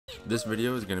This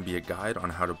video is going to be a guide on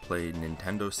how to play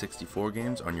Nintendo 64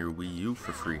 games on your Wii U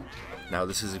for free. Now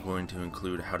this is going to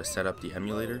include how to set up the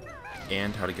emulator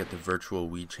and how to get the virtual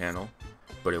Wii channel,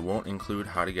 but it won't include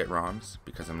how to get ROMs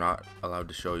because I'm not allowed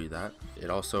to show you that. It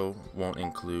also won't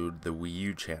include the Wii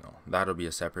U channel. That'll be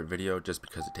a separate video just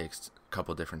because it takes a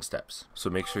couple different steps. So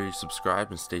make sure you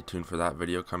subscribe and stay tuned for that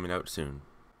video coming out soon.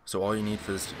 So all you need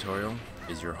for this tutorial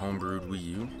is your homebrewed Wii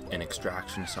U, and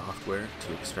extraction software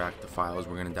to extract the files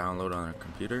we're going to download on our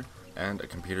computer, and a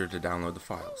computer to download the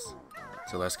files.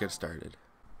 So let's get started.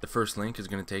 The first link is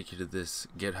going to take you to this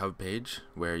GitHub page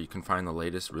where you can find the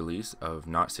latest release of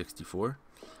Not64.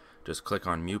 Just click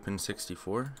on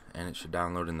N64 and it should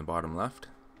download in the bottom left.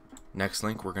 Next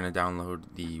link, we're going to download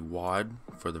the WAD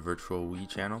for the virtual Wii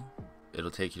channel.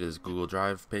 It'll take you to this Google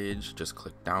Drive page. Just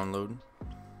click download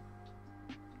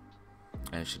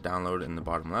and it should download in the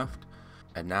bottom left.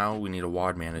 And now we need a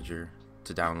WAD manager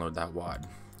to download that WAD.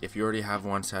 If you already have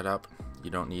one set up, you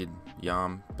don't need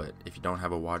YOM, but if you don't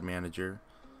have a WAD manager,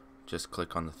 just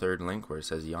click on the third link where it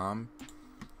says YOM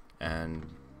and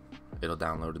it'll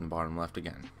download in the bottom left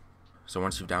again. So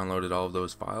once you've downloaded all of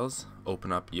those files,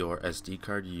 open up your SD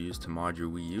card you use to mod your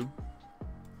Wii U.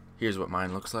 Here's what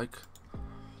mine looks like.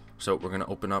 So we're going to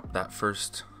open up that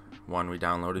first one we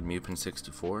downloaded,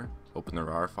 N64, open the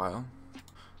RAR file.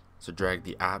 So drag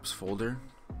the apps folder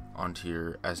onto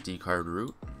your SD card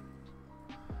root,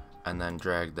 and then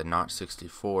drag the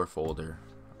Not64 folder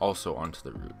also onto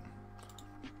the root.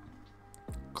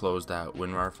 Close that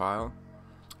WinRAR file.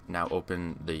 Now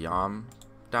open the YOM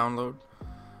download.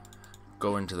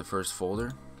 Go into the first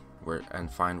folder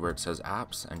and find where it says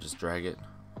apps and just drag it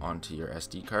onto your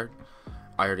SD card.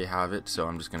 I already have it, so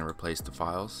I'm just going to replace the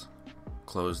files.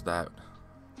 Close that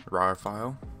RAR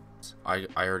file. I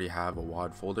already have a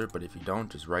WAD folder, but if you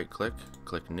don't, just right click,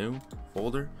 click new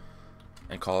folder,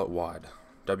 and call it WAD,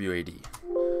 W-A-D.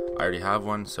 I already have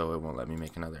one, so it won't let me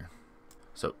make another.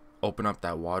 So open up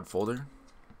that WAD folder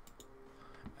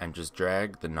and just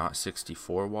drag the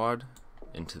Not64 WAD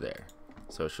into there.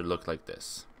 So it should look like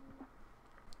this.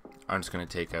 I'm just going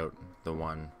to take out the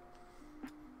one.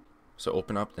 So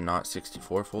open up the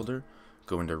Not64 folder,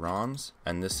 go into ROMs,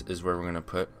 and this is where we're going to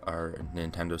put our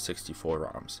Nintendo 64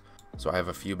 ROMs. So I have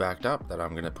a few backed up that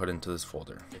I'm going to put into this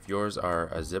folder. If yours are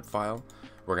a zip file,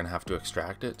 we're going to have to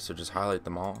extract it, so just highlight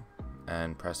them all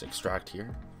and press extract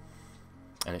here,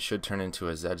 and it should turn into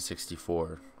a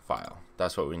Z64 file.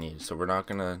 That's what we need. So we're not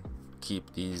going to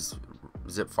keep these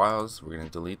zip files, we're going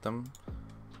to delete them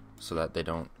so that they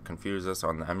don't confuse us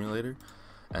on the emulator,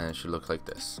 and it should look like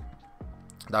this.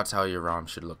 That's how your ROM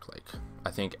should look like.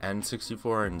 I think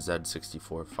N64 and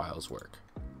Z64 files work.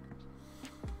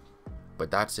 But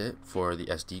that's it for the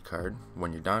SD card.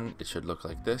 When you're done, it should look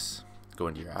like this. Go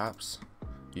into your apps.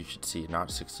 You should see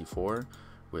Not64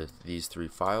 with these three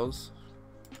files.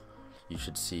 You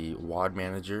should see WAD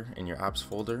Manager in your apps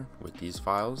folder with these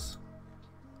files.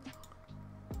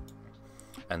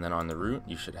 And then on the root,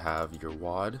 you should have your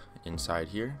WAD inside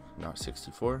here,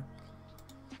 Not64.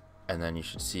 And then you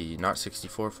should see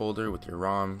Not64 folder with your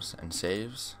ROMs and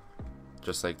saves,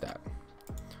 just like that.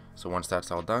 So once that's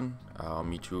all done, I'll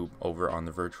meet you over on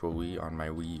the virtual Wii on my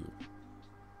Wii U.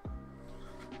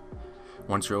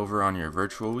 Once you're over on your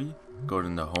virtual Wii, go to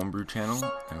the homebrew channel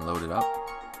and load it up.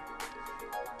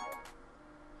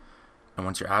 And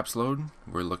once your apps load,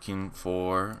 we're looking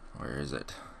for, where is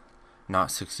it?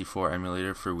 Not64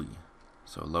 emulator for Wii.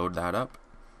 So load that up.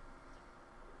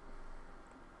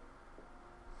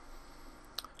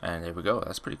 And there we go.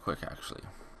 That's pretty quick actually.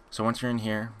 So once you're in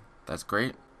here, that's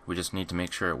great. We just need to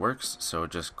make sure it works, so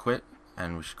just quit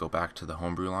and we should go back to the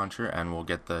homebrew launcher and we'll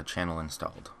get the channel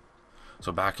installed.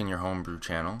 So back in your homebrew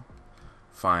channel,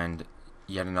 find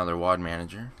yet another WAD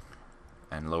manager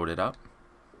and load it up.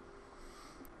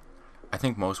 I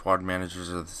think most WAD managers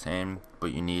are the same,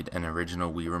 but you need an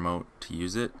original Wii remote to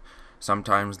use it.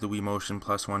 Sometimes the Wii Motion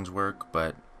Plus ones work,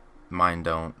 but mine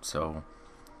don't, so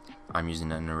I'm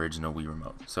using an original Wii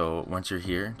remote. So once you're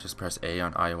here, just press A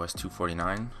on iOS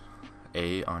 249,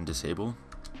 A on disable,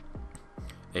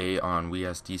 A on Wii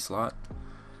SD slot,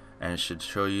 and it should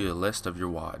show you a list of your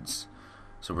WADs.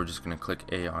 So we're just going to click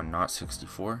A on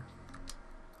Not64,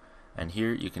 and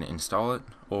here you can install it,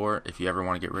 or if you ever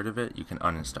want to get rid of it, you can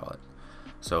uninstall it.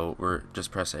 So we're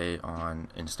just press A on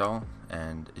install,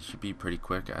 and it should be pretty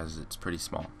quick as it's pretty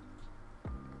small.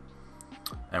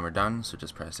 And we're done, so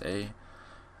just press A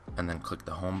and then click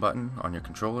the home button on your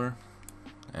controller,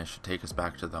 and it should take us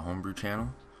back to the homebrew channel.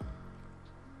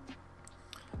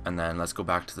 And then let's go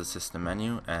back to the system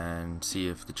menu and see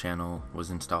if the channel was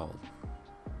installed.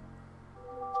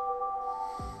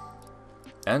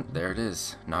 And there it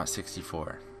is,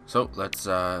 Not64. So let's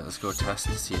go test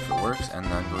to see if it works, and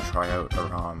then go try out a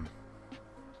ROM.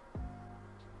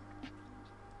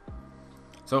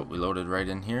 So we loaded right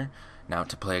in here. Now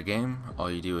to play a game, all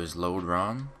you do is load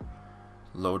ROM,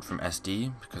 load from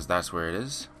SD because that's where it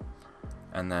is,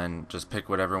 and then just pick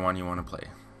whatever one you want to play.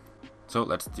 So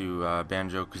let's do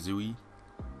Banjo-Kazooie.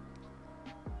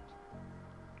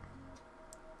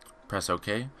 Press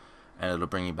OK, and it'll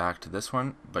bring you back to this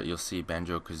one, but you'll see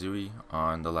Banjo-Kazooie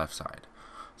on the left side.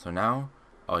 So now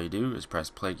all you do is press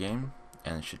play game,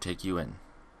 and it should take you in.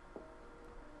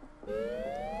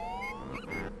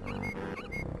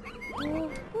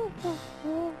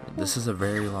 This is a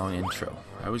very long intro.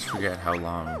 I always forget how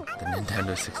long the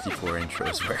Nintendo 64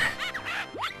 intros were.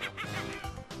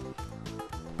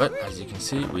 But as you can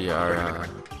see, we're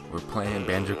playing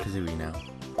Banjo-Kazooie now.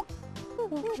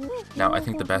 Now I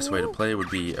think the best way to play would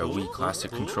be a Wii Classic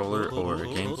controller or a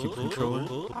GameCube controller,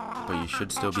 but you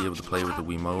should still be able to play with the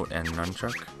Wiimote and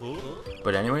Nunchuck.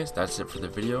 But anyways, that's it for the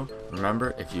video.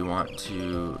 Remember, if you want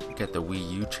to get the Wii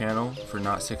U channel for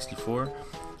Not64,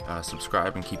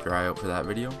 subscribe and keep your eye out for that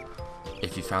video.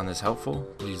 If you found this helpful,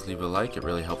 please leave a like, it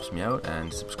really helps me out,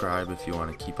 and subscribe if you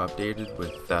want to keep updated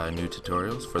with new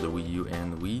tutorials for the Wii U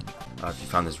and the Wii. If you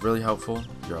found this really helpful,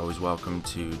 you're always welcome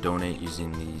to donate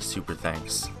using the super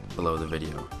thanks below the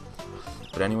video.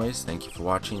 But anyways, thank you for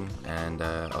watching, and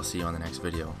I'll see you on the next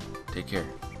video. Take care.